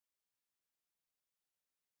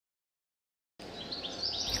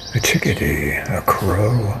A chickadee, a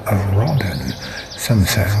crow, a robin, some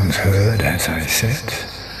sounds heard as I sit.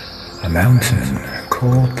 A mountain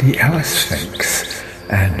called the Sphinx,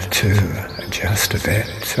 and too, just a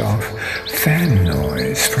bit of fan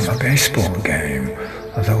noise from a baseball game,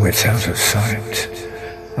 although it's out of sight.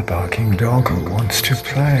 A barking dog who wants to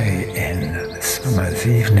play in summer's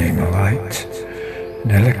evening light.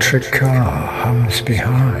 An electric car hums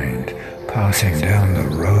behind, passing down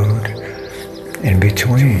the road. In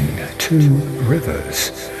between two rivers,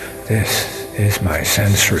 this is my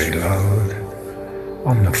sensory load.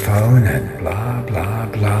 On the phone and blah blah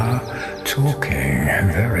blah, talking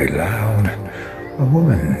very loud. A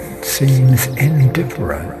woman seems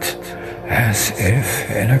indifferent, as if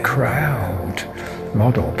in a crowd.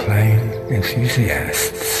 Model plane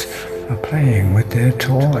enthusiasts are playing with their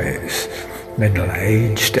toys,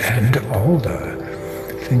 middle-aged and older,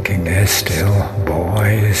 thinking they're still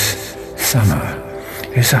boys. Summer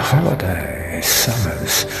is a holiday,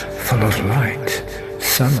 summer's full of light,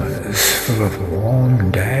 summer's full of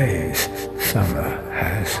warm days, summer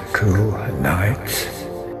has cool nights.